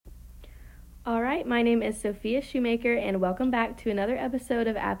All right, my name is Sophia Shoemaker, and welcome back to another episode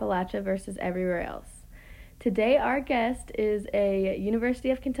of Appalachia versus Everywhere Else. Today, our guest is a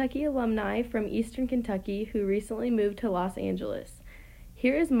University of Kentucky alumni from Eastern Kentucky who recently moved to Los Angeles.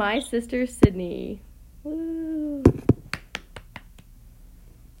 Here is my sister, Sydney. Woo!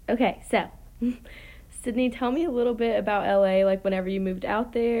 Okay, so, Sydney, tell me a little bit about LA, like whenever you moved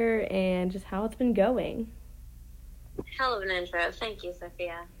out there, and just how it's been going. Hell of an intro. Thank you,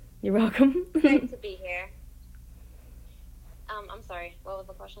 Sophia. You're welcome. Great to be here. I'm sorry. What was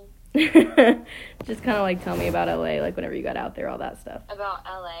the question? Just kind of like tell me about LA, like whenever you got out there, all that stuff. About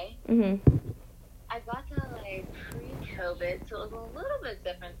LA? Mm-hmm. I got to LA pre-COVID, so it was a little bit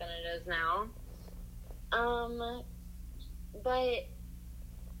different than it is now. But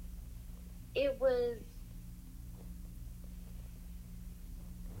it was...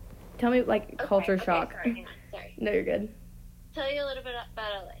 Tell me, like, culture okay, shock. Sorry, hang on. Sorry. No, you're good. Tell you a little bit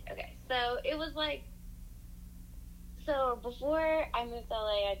about LA. Okay, so it was like... So before I moved to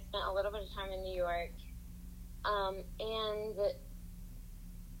LA, I'd spent a little bit of time in New York. And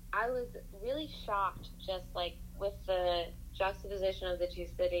I was really shocked just like with the juxtaposition of the two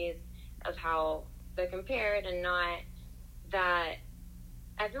cities of how they're compared, and not that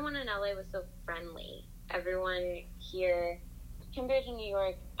everyone in LA was so friendly. Everyone here, compared to New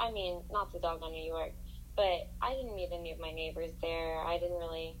York, I mean, not to dog on New York, but I didn't meet any of my neighbors there. I didn't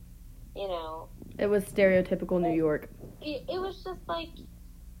really, It was stereotypical New York. It was just like,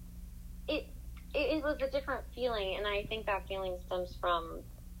 it was a different feeling, and I think that feeling stems from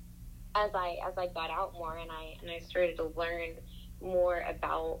as I got out more and I started to learn more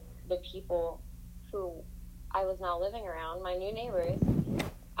about the people who I was now living around, my new neighbors.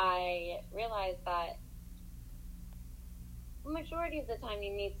 I realized that the majority of the time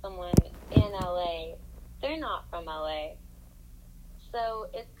you meet someone in LA, they're not from LA. So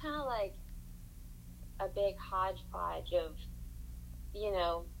it's kind of like a big hodgepodge of,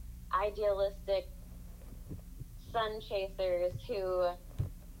 idealistic sun chasers who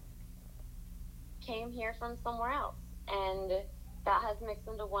came here from somewhere else. And that has mixed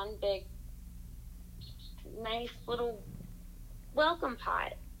into one big, nice little welcome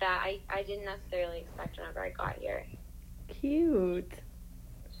pot that I didn't necessarily expect whenever I got here. Cute.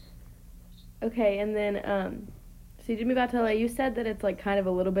 Okay, and then, so you did move out to LA. You said that it's like kind of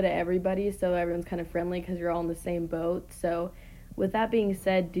a little bit of everybody, so everyone's kind of friendly because you're all in the same boat. So with that being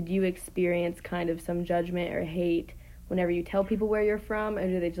said, did you experience kind of some judgment or hate whenever you tell people where you're from, or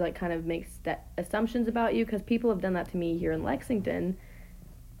do they just like kind of make assumptions about you? Because people have done that to me here in Lexington,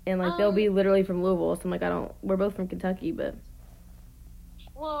 and like they'll be literally from Louisville, so I'm like, we're both from Kentucky, but...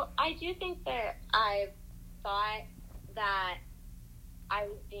 Well, I do think that I thought that I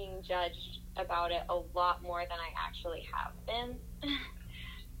was being judged about it a lot more than I actually have been.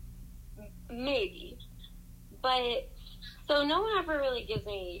 Maybe. But, so no one ever really gives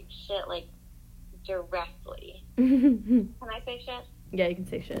me shit, like, directly. Can I say shit? Yeah, you can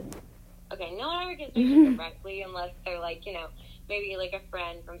say shit. Okay, no one ever gives me shit directly unless they're like, maybe like a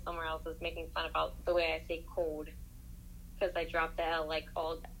friend from somewhere else is making fun about the way I say cold. Because I dropped the L like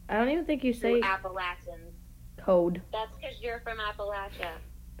all... I don't even think you say... Appalachians. Code. That's because you're from Appalachia.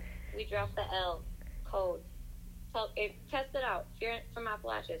 We dropped the L. Code. Test it out. If you're from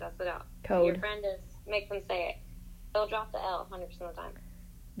Appalachia, test it out. Code. If your friend is, make them say it. They'll drop the L 100% of the time.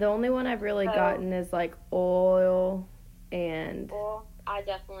 The only one I've really gotten is like oil and... Oil. I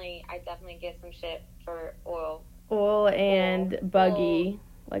definitely get some shit for oil. Oil and buggy,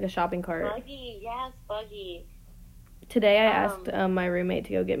 like a shopping cart. Buggy, yes, buggy. Today I asked my roommate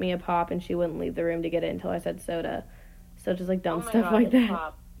to go get me a pop, and she wouldn't leave the room to get it until I said soda. So just like dumb stuff like that.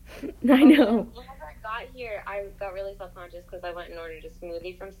 Pop. I know. Whenever I got here, I got really self-conscious because I went and ordered a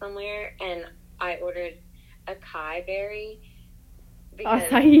smoothie from somewhere, and I ordered a Kai berry.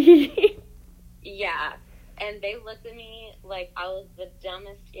 Acai. Yeah. And they looked at me like I was the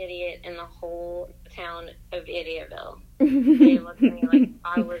dumbest idiot in the whole town of Idiotville. They looked at me like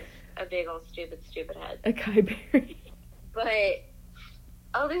I was a big old stupid head. Acai berry. But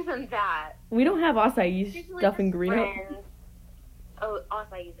other than that... We don't have acai stuff in Greeno. Oh,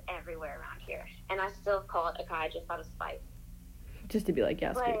 acai is everywhere around here. And I still call it acai just out of spite. Just to be like,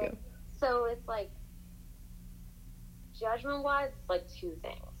 yes, here you go. So it's like, judgment-wise, it's like two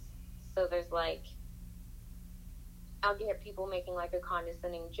things. So there's like, I'll get people making like a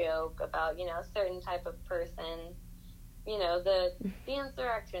condescending joke about, a certain type of person, the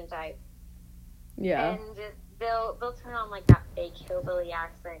insurrection type. Yeah. And they'll turn on like that fake hillbilly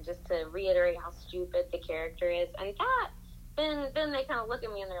accent just to reiterate how stupid the character is, and that then they kind of look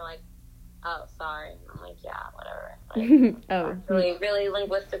at me and they're like, oh, sorry. I'm like, yeah, whatever. Like, Oh. Really, really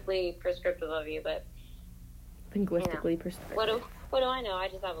linguistically prescriptive of you, but Linguistically prescriptive. what do I know? I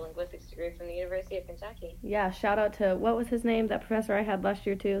just have a linguistics degree from the University of Kentucky. Yeah, shout out to, what was his name? That professor I had last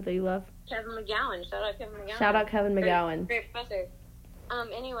year, too, that you love? Kevin McGowan. Shout out Kevin McGowan. Shout out Kevin McGowan. Great professor.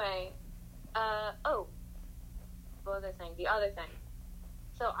 Anyway, what was I saying? The other thing.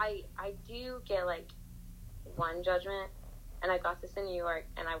 So I do get, like, one judgment, and I got this in New York,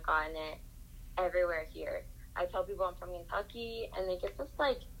 and I've gotten it everywhere here. I tell people I'm from Kentucky, and they get this,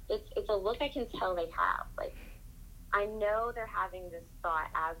 like, it's a look I can tell they have. Like, I know they're having this thought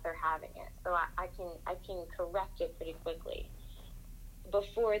as they're having it, so I can correct it pretty quickly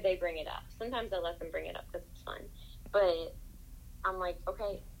before they bring it up. Sometimes I let them bring it up because it's fun, but I'm like,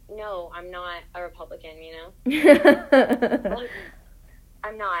 okay, no, I'm not a Republican, you know? Like,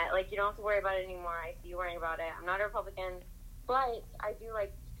 I'm not. Like, you don't have to worry about it anymore. I see you worrying about it. I'm not a Republican, but I do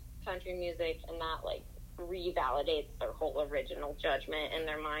like country music, and that, like, revalidates their whole original judgment in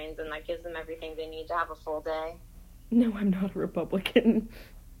their minds, and that gives them everything they need to have a full day. No, I'm not a Republican.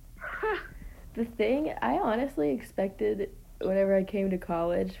 The thing, I honestly expected whenever I came to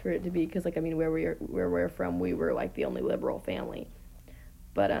college for it to be, because, like, I mean, where we're from, we were, like, the only liberal family.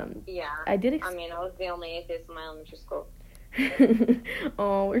 But, yeah. I did I mean, I was the only atheist in my elementary school.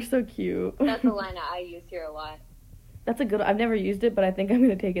 Oh, we're so cute. That's a line I use here a lot. That's a good, I've never used it, but I think I'm going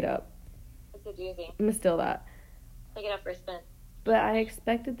to take it up. It's a doozy. I'm going to steal that. Take it up for a spin. But I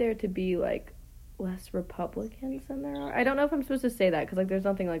expected there to be, like, less Republicans than there are. I don't know if I'm supposed to say that, because, like, there's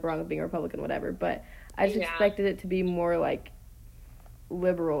nothing, like, wrong with being a Republican, whatever, but I just expected it to be more, like,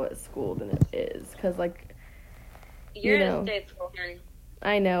 liberal at school than it is, because, like, You're in a state school, honey.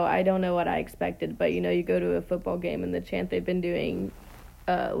 I know, I don't know what I expected, but, you know, you go to a football game, and the chant they've been doing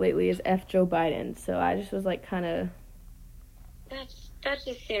lately is F Joe Biden, so I just was, like, kind of... That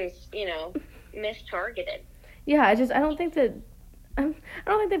just seems, you know, mistargeted. Yeah, I don't think that... I don't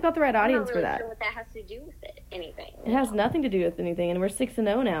think they've got the right audience for that. I'm not really sure what that has to do with it. Anything. It has nothing to do with anything, and we're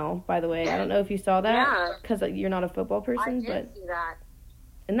 6-0 now, by the way. I don't know if you saw that, because you're not a football person, I did see that.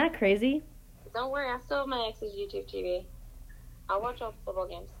 Isn't that crazy? Don't worry, I still have my ex's YouTube TV. I'll watch all the football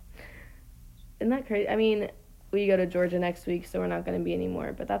games. Isn't that crazy? I mean, we go to Georgia next week, so we're not going to be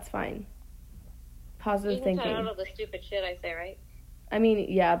anymore, but that's fine. Positive thinking. You can cut out all the stupid shit I say, right? I mean,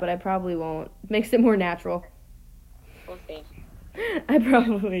 yeah, but I probably won't. Makes it more natural. We'll see. I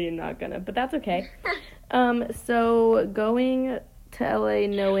probably am not gonna, but that's okay. So going to LA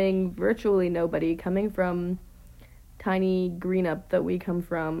knowing virtually nobody, coming from tiny green up that we come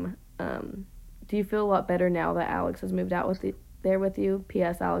from, do you feel a lot better now that Alex has moved out there with you?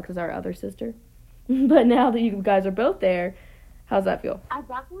 P.S. Alex is our other sister. But now that you guys are both there, how's that feel? I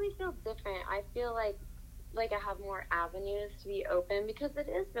definitely feel different. I feel like I have more avenues to be open, because it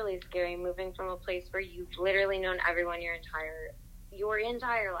is really scary moving from a place where you've literally known everyone your entire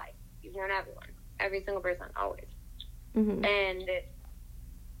life. You've known everyone, every single person, always. Mm-hmm. And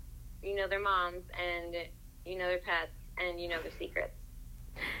you know their moms, and you know their pets, and you know their secrets.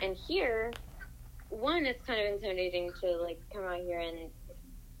 And here, one, it's kind of intimidating to, like, come out here and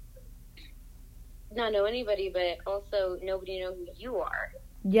not know anybody, but also nobody know who you are.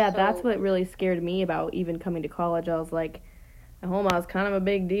 Yeah, so, that's what really scared me about even coming to college. I was like, at home I was kind of a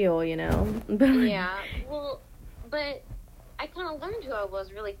big deal, you know? Yeah, well, but I kind of learned who I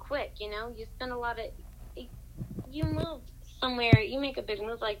was really quick, you know? You spend you move somewhere, you make a big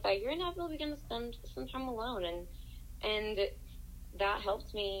move like that, you're inevitably going to spend some time alone, and that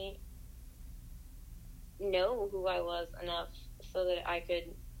helped me know who I was enough so that I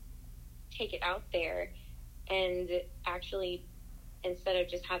could take it out there and actually, instead of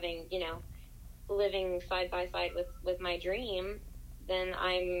just having, you know, living side by side with my dream, then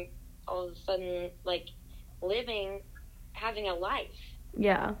I'm all of a sudden, like, having a life.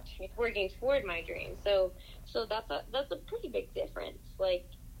 Yeah. Working toward my dream. So that's a pretty big difference. Like,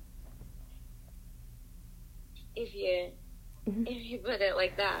 if you put it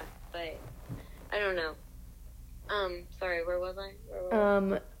like that. But I don't know. Sorry, where was I?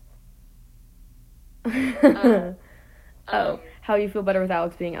 How you feel better with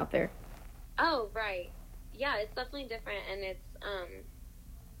Alex being out there? Oh, right. Yeah, it's definitely different, and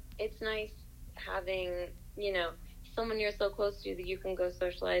it's nice having, you know, someone you're so close to that you can go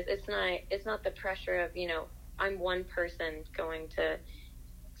socialize. It's not the pressure of, you know, I'm one person going to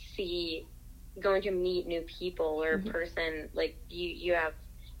meet new people, or person, like you have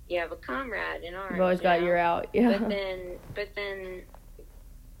a comrade in ours. You've always got your out, yeah. But then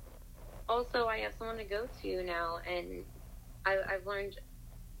also I have someone to go to now, and I've learned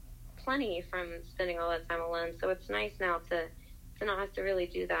plenty from spending all that time alone. So it's nice now to not have to really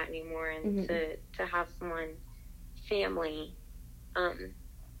do that anymore, and to have someone, family,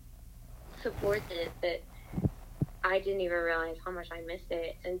 support it, that I didn't even realize how much I missed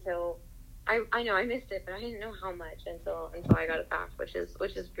it until I know I missed it, but I didn't know how much until I got it back, which is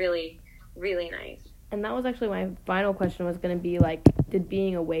really, really nice. And that was actually my final question, was going to be, like, did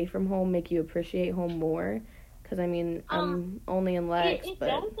being away from home make you appreciate home more? Because, I mean, I'm only in Lex, it but...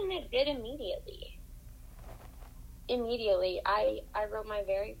 does, and it did immediately. I wrote my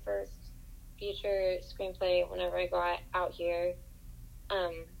very first feature screenplay whenever I got out here,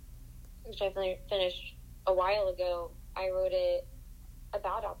 which I finished a while ago. I wrote it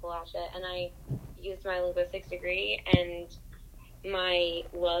about Appalachia, and I used my linguistics degree and my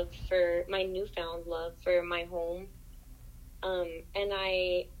newfound love for my home, and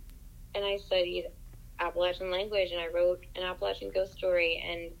I studied Appalachian language, and I wrote an Appalachian ghost story,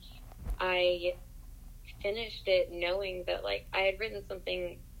 and I finished it knowing that, like, I had written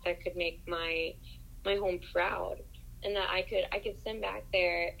something that could make my home proud, and that I could send back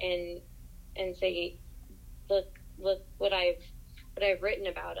there and say, look what I've written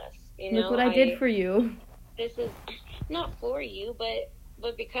about us. You know, look what I did for you. This is not for you, but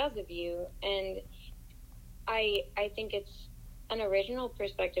because of you. And I think it's an original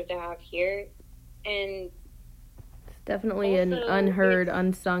perspective to have here, and it's definitely an unheard,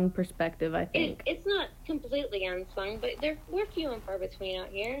 unsung perspective, I think. It's not completely unsung, but we're few and far between out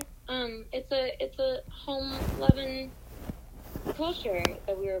here. It's a home loving culture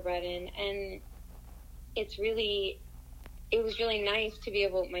that we were bred in, and it was really nice to be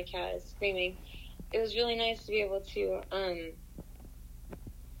able, my cat is screaming, it was really nice to be able to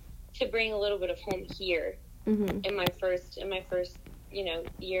bring a little bit of home here in my first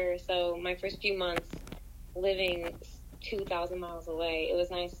year or so, my first few months living 2,000 miles away. It was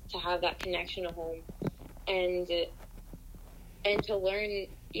nice to have that connection to home, and to learn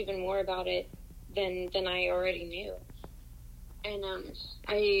even more about it than I already knew. And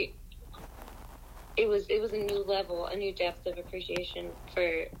it was a new level, a new depth of appreciation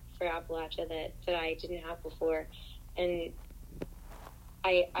for Appalachia that I didn't have before. And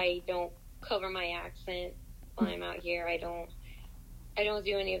I don't cover my accent while I'm out here. I don't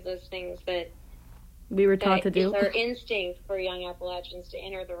do any of those things that we were taught to do. It's our instinct for young Appalachians to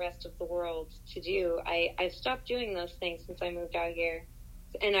enter the rest of the world to do. I've stopped doing those things since I moved out here,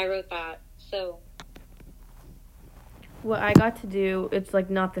 and I wrote that. So what I got to do, it's, like,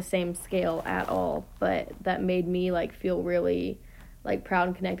 not the same scale at all, but that made me, like, feel really, like, proud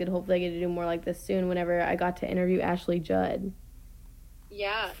and connected. Hopefully I get to do more like this soon, whenever I got to interview Ashley Judd.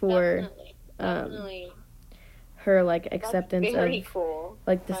 Yeah, for definitely. Her, like, acceptance That's very of cool,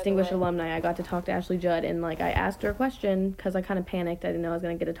 like distinguished alumni. I got to talk to Ashley Judd, and, like, I asked her a question because I kind of panicked. I didn't know I was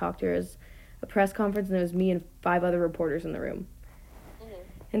going to get to talk to her. It was a press conference, and it was me and 5 other reporters in the room.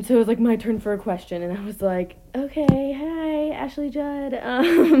 And so it was, like, my turn for a question, and I was like, okay, hi, Ashley Judd.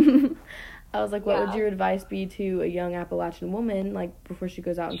 I was like, what would your advice be to a young Appalachian woman, like, before she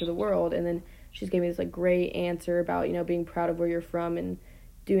goes out into the world? And then she gave me this, like, great answer about, you know, being proud of where you're from and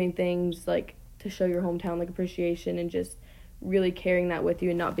doing things, like, to show your hometown, like, appreciation, and just really carrying that with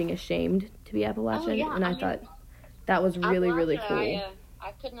you and not being ashamed to be Appalachian. Oh, yeah. And I thought that was really, really cool.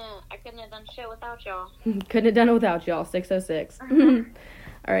 I couldn't have done shit without y'all. Couldn't have done it without y'all, 606.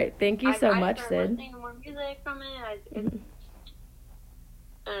 All right, thank you so much, Sid. Listening to more music from it. I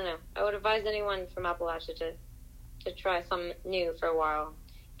don't know. I would advise anyone from Appalachia to try something new for a while.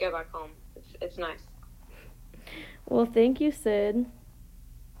 Go back home. It's nice. Well, thank you, Sid.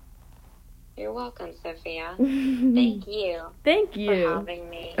 You're welcome, Sophia. Thank you. Thank you for having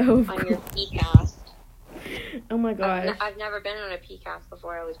me on your PCast. Oh my gosh. I've never been on a PCast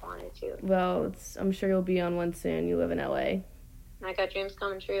before. I always wanted to. Well, I'm sure you'll be on one soon. You live in LA. I got dreams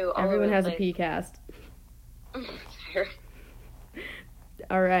coming true. Everyone has a PCast.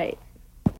 All right.